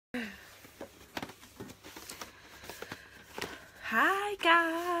Hi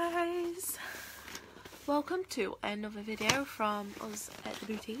guys, welcome to another video from us at the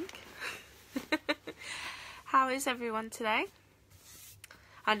boutique. How is everyone today?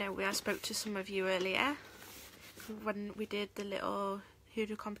 I know I spoke to some of you earlier when we did the little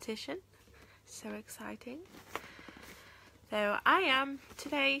hoodoo competition. So exciting. So I am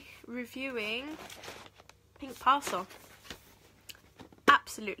today reviewing Pink Parcel.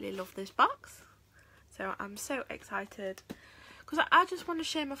 Absolutely love this box. So I'm so excited because I just want to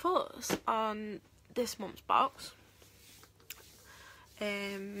share my thoughts on this month's box.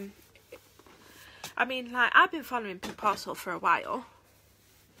 I mean, like, I've been following Pink Parcel for a while,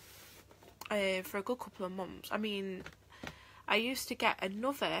 for a good couple of months. I mean, I used to get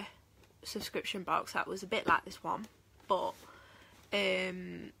another subscription box that was a bit like this one, but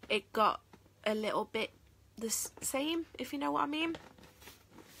it got a little bit the same, if you know what I mean.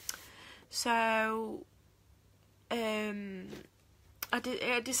 So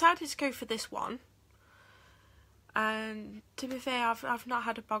I decided to go for this one, and to be fair, I've not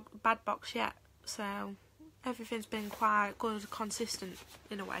had a bad box yet, so everything's been quite good, consistent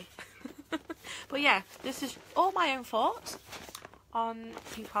in a way. But yeah, this is all my own thoughts on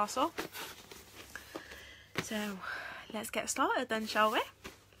Pink Parcel. So let's get started then, shall we?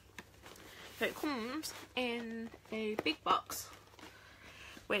 So it comes in a big box,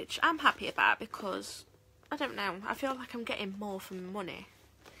 which I'm happy about because, I don't know, I feel like I'm getting more for my money.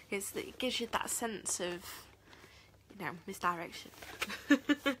 It gives you that sense of, you know, misdirection.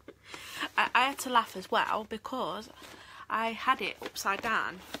 I had to laugh as well because I had it upside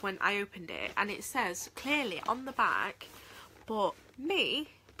down when I opened it, and it says clearly on the back, but me,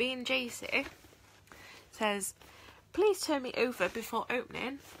 being Jacey, says, please turn me over before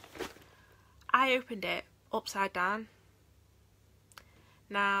opening. I opened it upside down.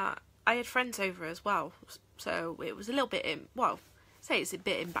 Now, I had friends over as well, so it was a little bit, well, say it's a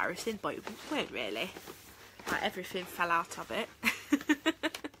bit embarrassing, but it weren't really. Like, everything fell out of it.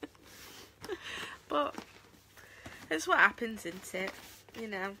 But it's what happens, isn't it? You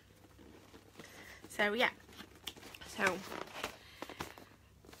know. So, yeah. So,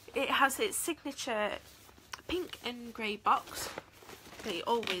 it has its signature pink and grey box. So you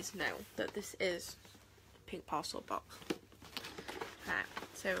always know that this is a Pink Parcel box. Right,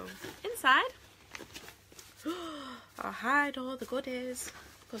 so inside, I'll hide all the goodies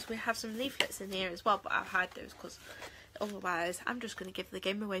because we have some leaflets in here as well, but I'll hide those because otherwise I'm just going to give the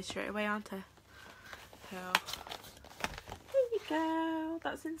game away straight away, aren't I? So there you go,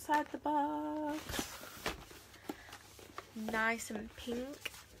 that's inside the box. Nice and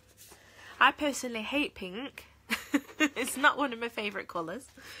pink. I personally hate pink. It's not one of my favourite colours,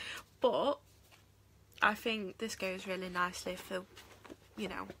 but I think this goes really nicely for, you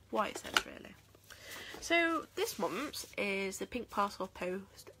know, what it says really. So this month's is the Pink Parcel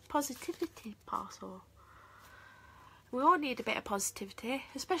Positivity Parcel. We all need a bit of positivity,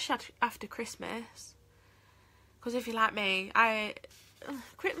 especially after Christmas. Because if you're like me, my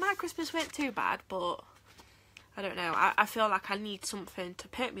Christmas went too bad, but I don't know. I feel like I need something to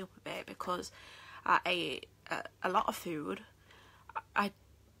perk me up a bit because I ate a lot of food. I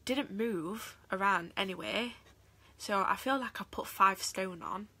didn't move around anyway, so I feel like I put 5 stone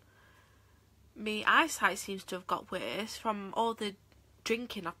on. My eyesight seems to have got worse from all the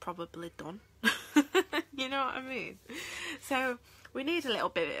drinking I've probably done. You know what I mean? So we need a little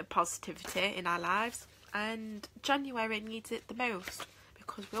bit of positivity in our lives, and January needs it the most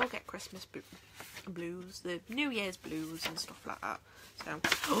because we all get Christmas blues, the New Year's blues and stuff like that. So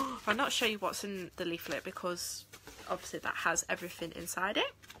I'll not show you what's in the leaflet because obviously that has everything inside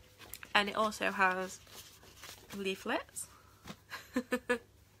it, and it also has leaflets.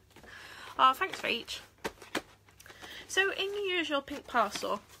 Oh, thanks for each. So in your usual Pink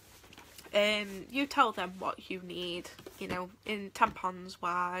Parcel, you tell them what you need, you know, in tampons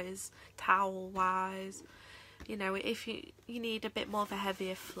wise, towel wise, you know, if you need a bit more of a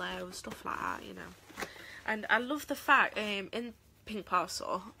heavier flow, stuff like that, you know. And I love the fact in Pink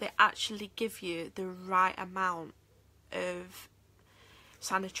Parcel they actually give you the right amount of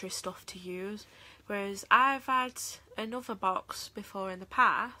sanitary stuff to use, whereas I've had another box before in the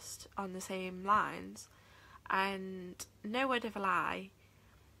past on the same lines, and no word of a lie,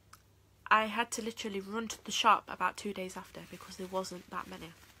 I had to literally run to the shop about 2 days after because there wasn't that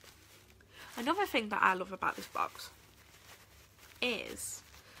many. Another thing that I love about this box is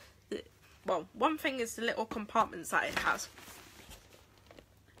well, one thing is the little compartments that it has.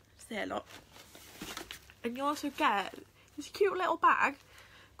 There, look. And you also get this cute little bag,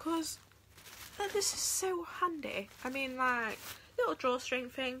 because this is so handy. I mean, like, little drawstring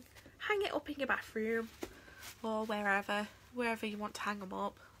thing, hang it up in your bathroom or wherever. wherever you want to hang them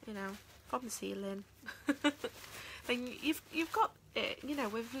up, you know, from the ceiling. Then you've got it, you know,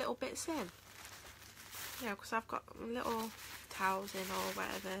 with little bits in. You know, because I've got little towels in or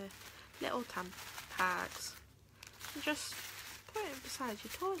whatever, little tags. And just put it beside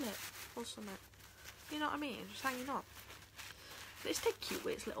your toilet or something. You know what I mean? Just hanging up. It's still cute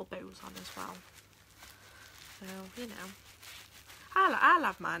with its little bows on as well. So, you know. I'll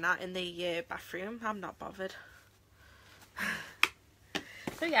have mine out in the bathroom. I'm not bothered.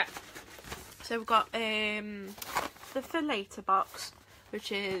 So, yeah. So, we've got the for later box,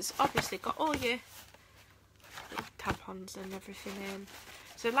 which is obviously got all your tampons and everything in.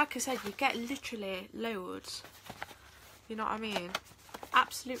 So, like I said, you get literally loads. You know what I mean?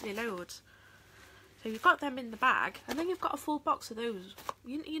 Absolutely loads. So you've got them in the bag, and then you've got a full box of those.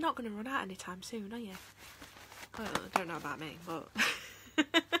 You're not going to run out anytime soon, are you? Well, I don't know about me, but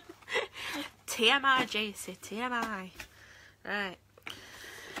TMI, Jacey, TMI. Right.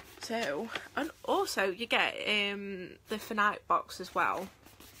 So, and also you get the for night box as well.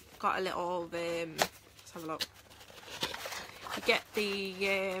 Got a little let's have a look. You get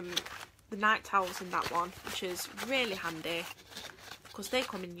the night towels in that one, which is really handy because they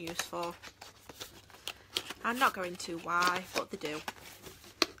come in useful. I'm not going to why, but they do.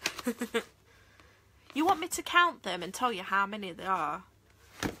 You want me to count them and tell you how many there are?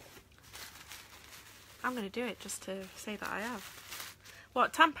 I'm going to do it just to say that I have.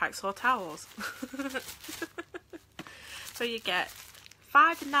 What, Tampax or towels? So you get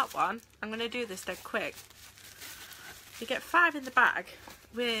 5 in that one. I'm going to do this dead quick. You get 5 in the bag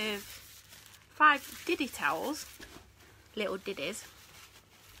with 5 diddy towels. Little diddies.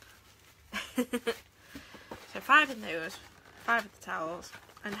 So 5 in those, 5 of the towels,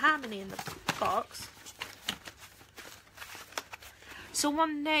 and how many in the box?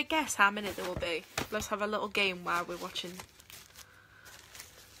 Someone guess how many there will be. Let's have a little game while we're watching.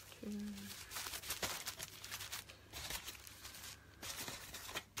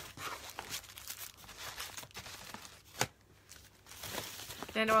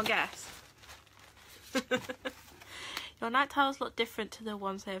 Did anyone guess? Your night towels look different to the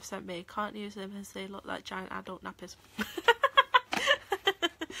ones they have sent me. Can't use them as they look like giant adult nappies.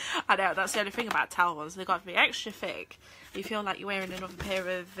 I know, that's the only thing about towels. They've got to be extra thick. You feel like you're wearing another pair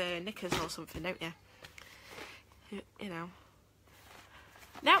of knickers or something, don't you? You know.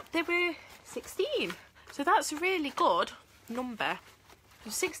 Now, they were 16. So that's a really good number.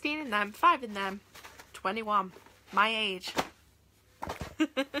 There's 16 in them, 5 in them, 21. My age.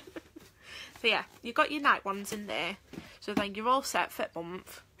 So yeah, you've got your night ones in there. So then you're all set for a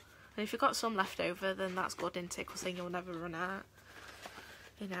month. And if you've got some left over, then that's good, isn't it? Because then you'll never run out.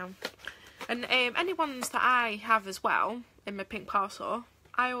 You know. And any ones that I have as well, in my pink parcel,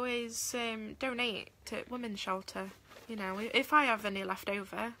 I always donate to women's shelter. You know, if I have any left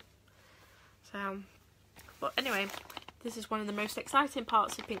over. So, but anyway, this is one of the most exciting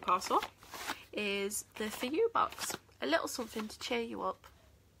parts of pink parcel. Is the For You box. A little something to cheer you up.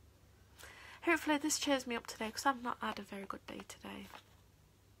 Hopefully this cheers me up today because I've not had a very good day today.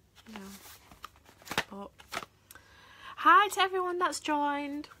 You know. But hi to everyone that's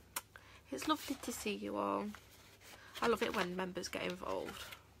joined. It's lovely to see you all. I love it when members get involved.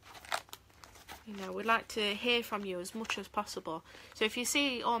 You know, we'd like to hear from you as much as possible. So if you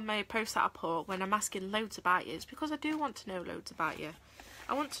see all my posts that I put when I'm asking loads about you, it's because I do want to know loads about you.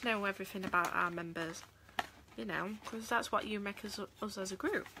 I want to know everything about our members. You know, because that's what you make us as a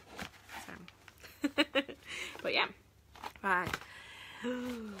group. So. But yeah, right.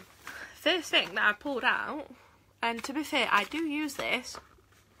 First thing that I pulled out, and to be fair, I do use this.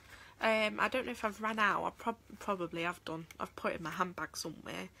 I don't know if I've ran out. I probably have done. I've put it in my handbag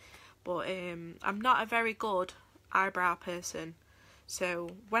somewhere. But I'm not a very good eyebrow person.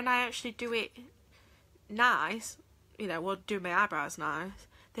 So when I actually do it nice, you know, or do my eyebrows nice,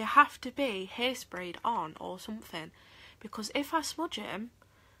 they have to be hairsprayed on or something. Because if I smudge them,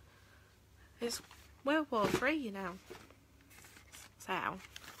 it's World War III, you know. So,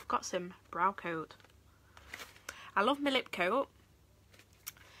 I've got some brow coat. I love my lip coat.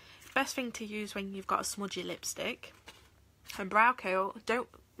 Best thing to use when you've got a smudgy lipstick. And brow coat, don't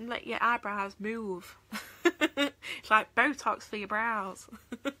let your eyebrows move. It's like Botox for your brows.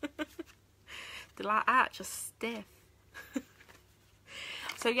 They're like that, just stiff.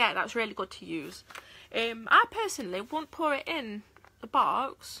 So yeah, that's really good to use. I personally won't pour it in the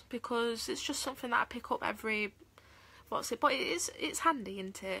box because it's just something that I pick up every, but it's handy,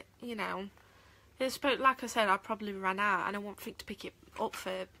 isn't it? You know, it's, but like I said, I probably ran out and I won't think to pick it up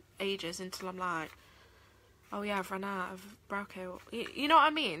for ages until I'm like, oh yeah, I've run out of brow coat. You know what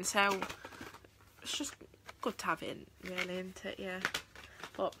I mean? So it's just good to have in, really, isn't it? Yeah.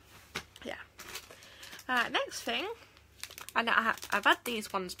 But, yeah. Next thing, and I've had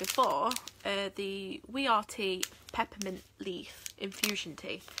these ones before, the We Are Tea Peppermint Leaf Infusion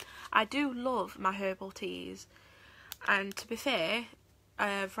Tea. I do love my herbal teas, and to be fair,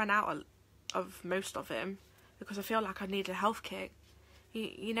 I've run out of most of them because I feel like I need a health kick.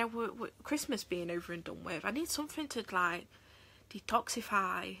 You know, with Christmas being over and done with, I need something to, like,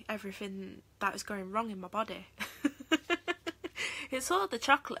 detoxify everything that is going wrong in my body. It's all the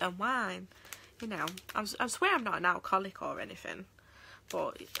chocolate and wine. You know, I swear I'm not an alcoholic or anything,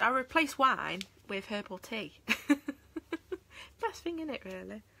 but I replace wine with herbal tea. Best thing in it,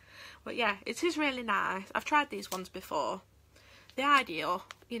 really. But yeah, it is really nice. I've tried these ones before. The ideal,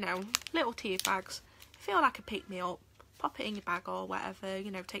 you know, little tea bags. Feel like a pick me up. Pop it in your bag or whatever,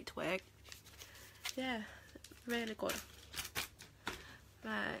 you know, take to work. Yeah, really good.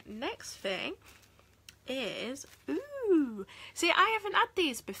 Next thing is, ooh, see, I haven't had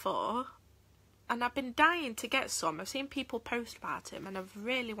these before, and I've been dying to get some. I've seen people post about them, and I've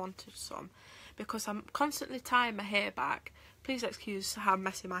really wanted some because I'm constantly tying my hair back. Please excuse how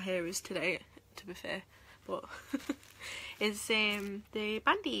messy my hair is today, to be fair, but it's the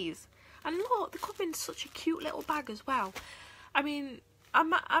bandies. And look, they come in such a cute little bag as well. I mean,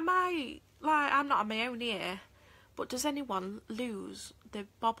 am I like, I'm not on my own here, but does anyone lose their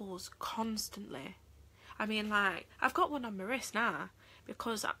bobbles constantly? I mean, like, I've got one on my wrist now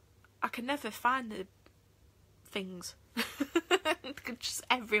because I can never find the things. Just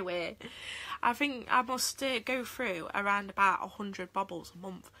everywhere. I think I must go through around about 100 bobbles a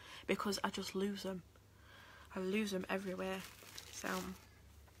month because I just lose them. I lose them everywhere. So,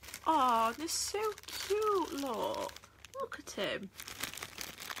 oh, they're so cute, look at him.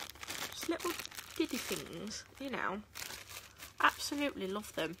 Just little diddy things, you know. Absolutely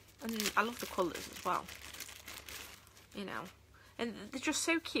love them. And I love the colours as well. You know. And they're just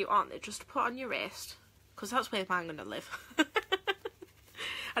so cute, aren't they? Just to put on your wrist. Because that's where I'm going to live.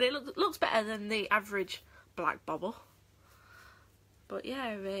 And it looks better than the average black bobble. But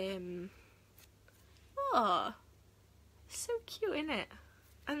yeah, oh, so cute, innit?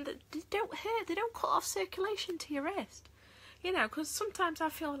 And they don't hurt, they don't cut off circulation to your wrist. You know, because sometimes I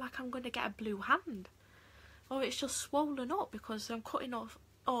feel like I'm going to get a blue hand. Or it's just swollen up because I'm cutting off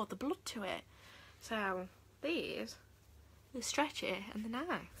all the blood to it. So, these, they're stretchy and they're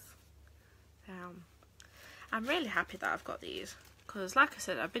nice. So, I'm really happy that I've got these. Because, like I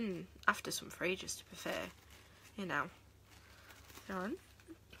said, I've been after some for ages, to be fair. You know. So,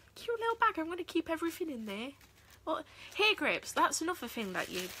 cute little bag. I'm going to keep everything in there. Well, hair grips, that's another thing that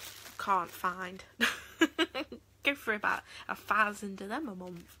you can't find. Go for about 1,000 of them a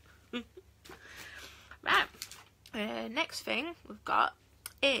month. Right. Next thing we've got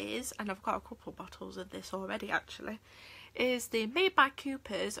is, and I've got a couple bottles of this already actually, is the Made by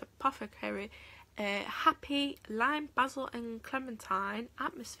Cooper's Apothecary Happy Lime, Basil and Clementine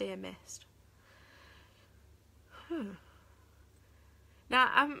Atmosphere Mist. Now,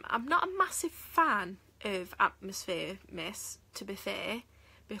 I'm not a massive fan of atmosphere mist, to be fair,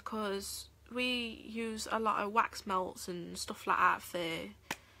 because we use a lot of wax melts and stuff like that for,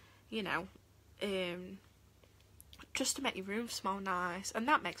 you know, just to make your room smell nice, and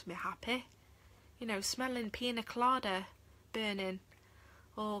that makes me happy. You know, smelling pina colada burning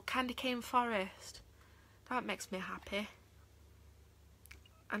or candy cane forest, that makes me happy.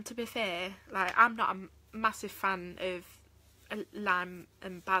 And to be fair, like, I'm not a massive fan of lime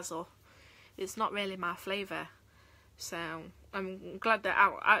and basil. It's not really my flavour, so I'm glad that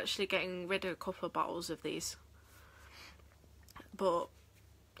I'm actually getting rid of a couple of bottles of these. But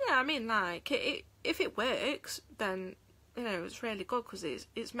yeah, I mean, like, if it works, then, you know, it's really good, because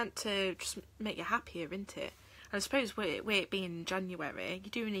it's meant to just make you happier, isn't it? And I suppose with it being January,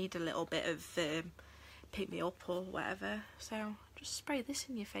 you do need a little bit of pick me up or whatever, so just spray this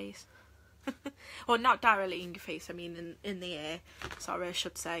in your face. Or not directly in your face, I mean in the air. Sorry, I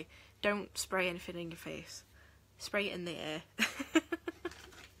should say. Don't spray anything in your face. Spray it in the air.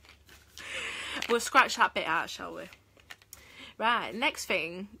 We'll scratch that bit out, shall we? Right, next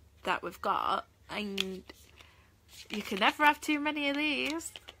thing that we've got, and you can never have too many of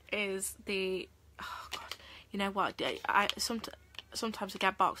these, is the, oh god, you know what, sometimes I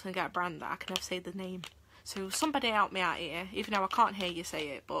get a box and I get a brand that I can never say the name. So somebody help me out here, even though I can't hear you say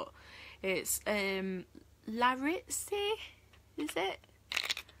it, but it's Laritzi, is it?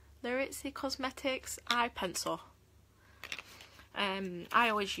 Laritzi Cosmetics eye pencil. I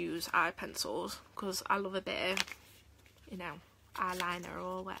always use eye pencils because I love a bit of, you know, eyeliner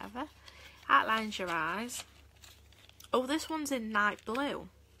or whatever. Outlines your eyes. Oh, this one's in night blue.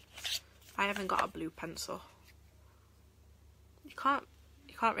 I haven't got a blue pencil. You can't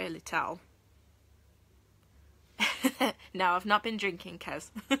really tell. No, I've not been drinking, Kez.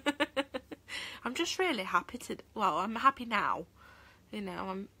 I'm just really happy well, I'm happy now. You know,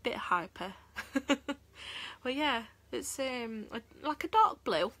 I'm a bit hyper. Well, yeah, it's like a dark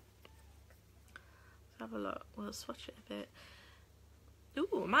blue. Let's have a look. We'll swatch it a bit.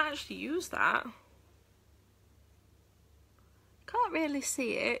 Ooh, I might actually use that. Can't really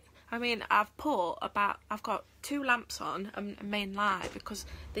see it. I mean, I've got 2 lamps on a main light because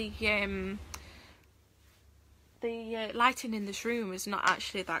the lighting in this room is not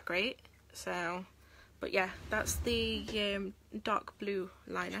actually that great. So, but yeah, that's the dark blue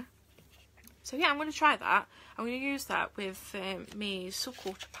liner. So yeah, I'm going to try that. I'm going to use that with my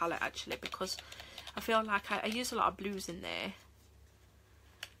Subculture palette actually, because I feel like I use a lot of blues in there.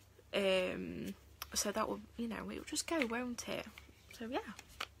 So that will, you know, it'll just go, won't it? So yeah,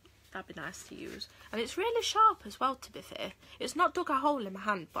 that'd be nice to use. And it's really sharp as well, to be fair. It's not dug a hole in my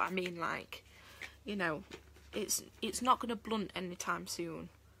hand, but I mean, like, you know, it's not going to blunt anytime soon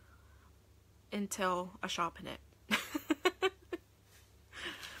until I sharpen it.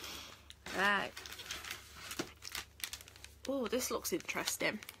 Right. Oh, this looks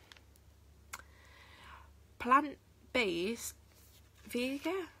interesting. Plant-based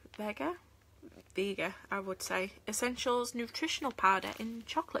Vega, I would say. Essentials nutritional powder in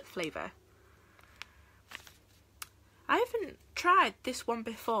chocolate flavour. I haven't tried this one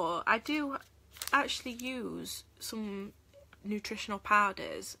before. I do actually use some nutritional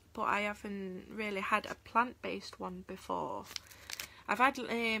powders, but I haven't really had a plant-based one before. I've had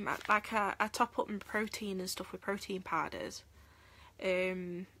like I top up my protein and stuff with protein powders,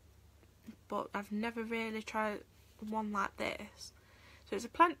 but I've never really tried one like this. So it's a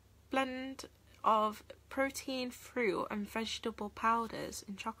plant blend of protein, fruit and vegetable powders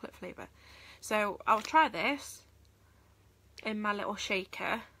in chocolate flavour. So I'll try this in my little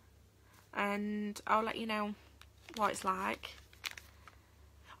shaker and I'll let you know what it's like.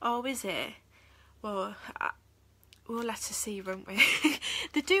 Oh, is it? Well, we'll let us see, won't we?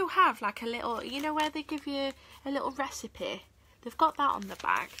 They do have like a little, you know, where they give you a little recipe. They've got that on the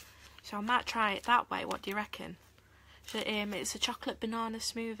back, so I might try it that way. What do you reckon? So it's a chocolate banana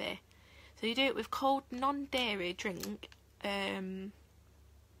smoothie. So you do it with cold non-dairy drink, 1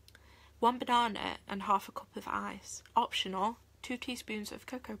 banana and half a cup of ice. Optional, 2 teaspoons of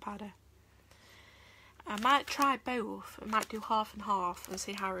cocoa powder. I might try both. I might do half and half and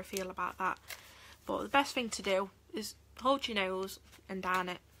see how I feel about that. But the best thing to do is hold your nose and down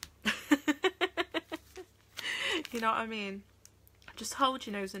it. You know what I mean? Just hold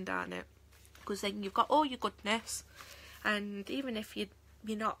your nose and down it, because then you've got all your goodness, and even if you're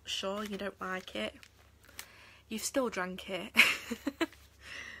not sure, you don't like it, you've still drank it.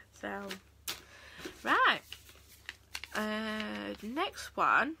 So, right. Next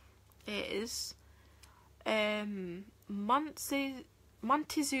one is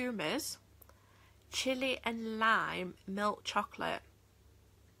Montezuma's chili and lime milk chocolate.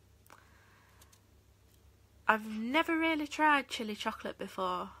 I've never really tried chili chocolate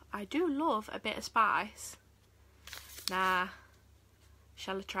before. I do love a bit of spice. Nah,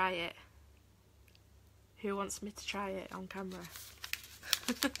 shall I try it? Who wants me to try it on camera?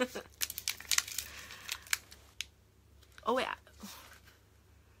 Oh yeah,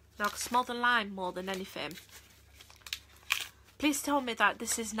 I can smell the lime more than anything. Please tell me that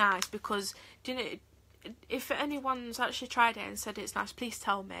this is nice, because do you know, if anyone's actually tried it and said it's nice, please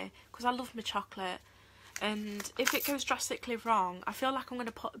tell me, because I love my chocolate. And if it goes drastically wrong, I feel like I'm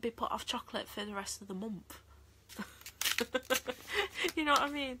going to be put off chocolate for the rest of the month. You know what I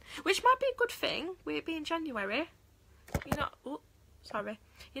mean? Which might be a good thing, with it being January. You know, oh, sorry.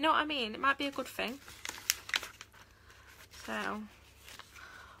 You know what I mean? It might be a good thing. So,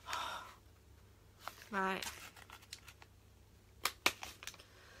 right.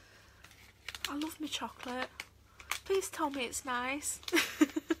 I love my chocolate. Please tell me it's nice.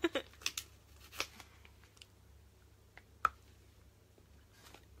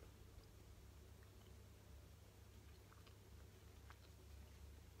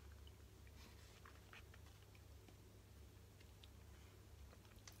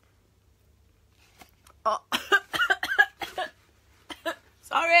 Oh.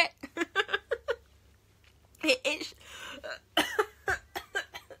 Sorry. It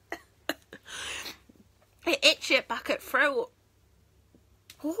itchy back at throat.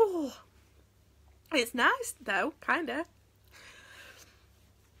 Oh, it's nice though, kinda.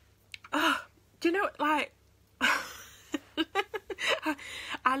 Oh, do you know, like,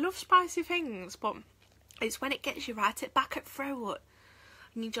 I love spicy things, but it's when it gets you right at back at throat.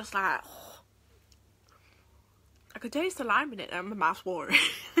 and you just like, I could taste the lime in it and my mouth's watering.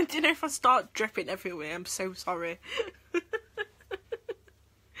 Do you know, if I start dripping everywhere, I'm so sorry.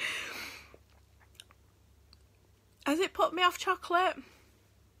 Has it put me off chocolate?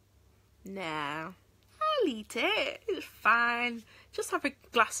 No. I'll eat it. It's fine. Just have a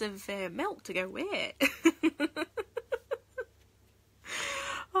glass of milk to go with it.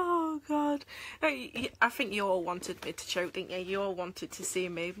 Oh, God. I think you all wanted me to choke, didn't you? You all wanted to see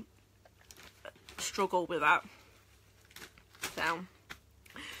me struggle with that. So.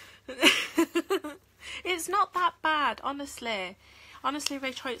 It's not that bad, honestly. Honestly,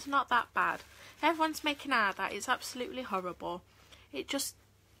 Rachel, it's not that bad. Everyone's making out that it's absolutely horrible. It just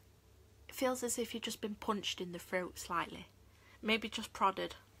feels as if you've just been punched in the throat slightly. Maybe just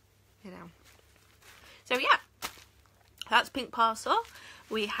prodded, you know. So yeah, that's Pink Parcel.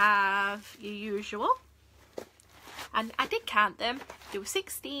 We have your usual. And I did count them. There were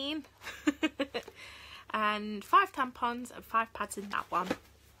 16. And 5 tampons and 5 pads in that one.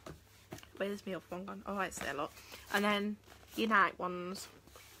 Where's my other one gone? Oh, it's there, look. And then your night ones.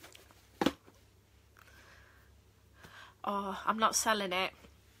 Oh, I'm not selling it.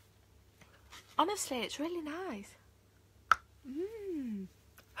 Honestly, it's really nice.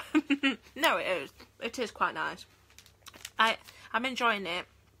 No, it is. It is quite nice. I'm enjoying it,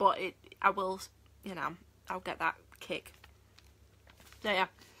 but I will, you know, I'll get that kick. So yeah,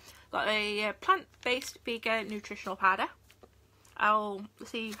 got a plant-based vegan nutritional powder. I'll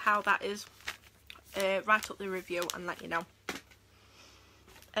see how that is, write up the review and let you know.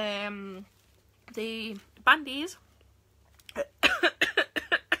 The bandies.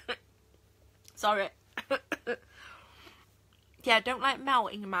 Sorry. Yeah, don't let it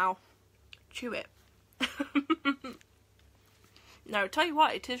melt in your mouth. Chew it. No, tell you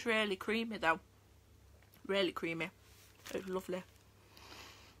what, it is really creamy though. Really creamy. It's lovely.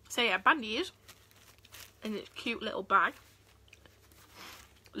 So yeah, bandies in its cute little bag.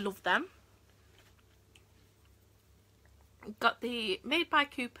 Love them. Got the Made by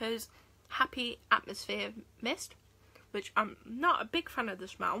Cooper's Happy Atmosphere Mist, which I'm not a big fan of the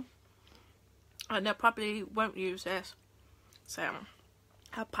smell, and I probably won't use this, so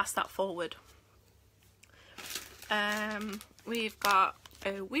I'll pass that forward. We've got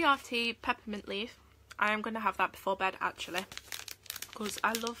a We Are Tea Peppermint Leaf. I am going to have that before bed actually, because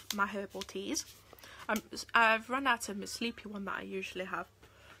I love my herbal teas. I've run out of my sleepy one that I usually have,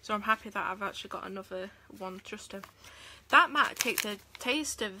 so I'm happy that I've actually got another one just to... That might take the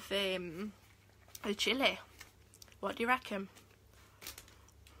taste of the chilli. What do you reckon?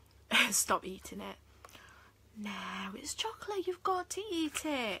 Stop eating it. No, it's chocolate. You've got to eat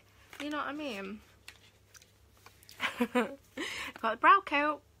it. You know what I mean? Got the brow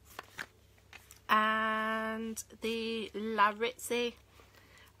coat and the Larizzi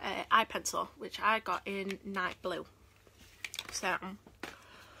eye pencil, which I got in night blue. So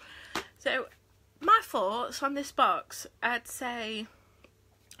my thoughts on this box, I'd say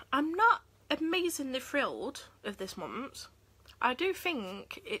I'm not amazingly thrilled with this month's. I do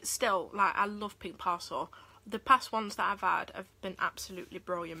think it's still, like, I love Pink Parcel. The past ones that I've had have been absolutely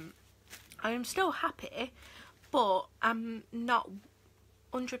brilliant. I am still happy, but I'm not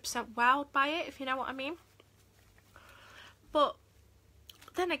 100% wowed by it, if you know what I mean. But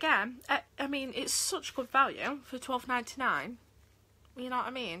then again, I mean, it's such good value for $12.99. You know what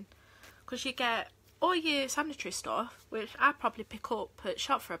I mean? Because you get all your sanitary stuff, which I'd probably pick up at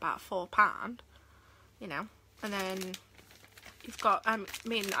shop for about £4, you know, and then you've got, I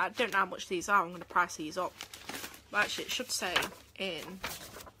mean, I don't know how much these are, I'm going to price these up, but actually it should say in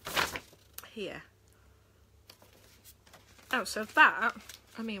here. Oh, so that,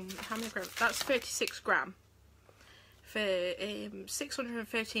 I mean, how many grams? That's 36 gram. For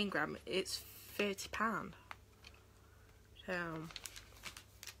 613 gram, it's £30. So...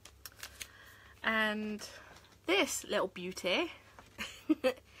 And this little beauty,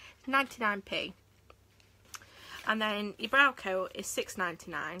 99p. And then your brow coat is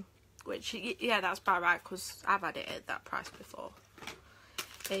 $6.99, which, yeah, that's about right, because I've had it at that price before.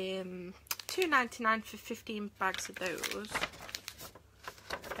 $2.99 for 15 bags of those.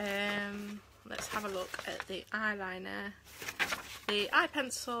 Let's have a look at the eyeliner. The eye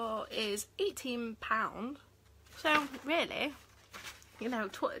pencil is £18. So, really... You know,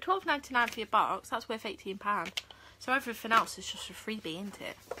 $12.99 for your box, that's worth £18. So everything else is just a freebie, isn't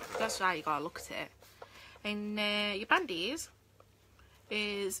it? That's how you gotta look at it. And your bandies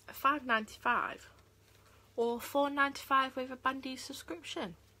is $5.95 or $4.95 with a bandy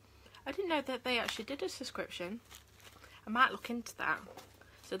subscription. I didn't know that they actually did a subscription. I might look into that,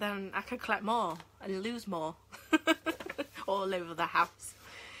 so then I can collect more and lose more all over the house.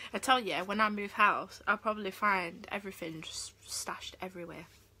 I tell you, when I move house, I'll probably find everything just stashed everywhere.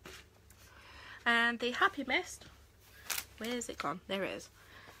 And the Happy Mist, where's it gone? There it is.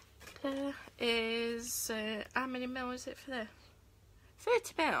 Is how many mil is it for this?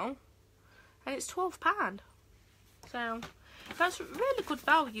 30 mil, and it's £12. So that's a really good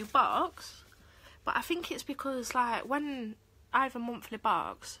value box. But I think it's because, like, when I have a monthly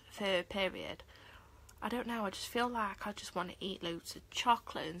box for a period, I don't know, I just feel like I just want to eat loads of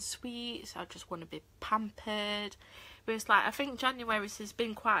chocolate and sweets. I just want to be pampered. Whereas, like, I think January's has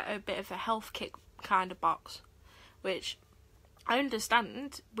been quite a bit of a health kick kind of box, which I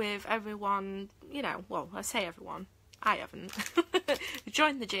understand with everyone, you know, well, I say everyone, I haven't.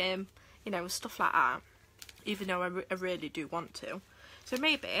 Joined the gym, you know, stuff like that, even though I really do want to. So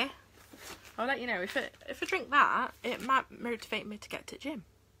maybe I'll let you know, if I drink that, it might motivate me to get to the gym.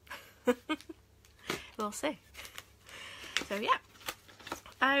 We'll see. So yeah,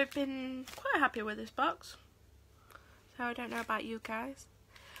 I've been quite happy with this box. So I don't know about you guys,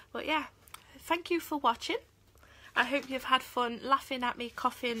 but yeah, thank you for watching. I hope you've had fun laughing at me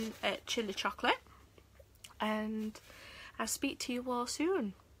coughing at chili chocolate, and I'll speak to you all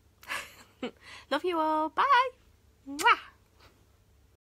soon. Love you all. Bye. Mwah.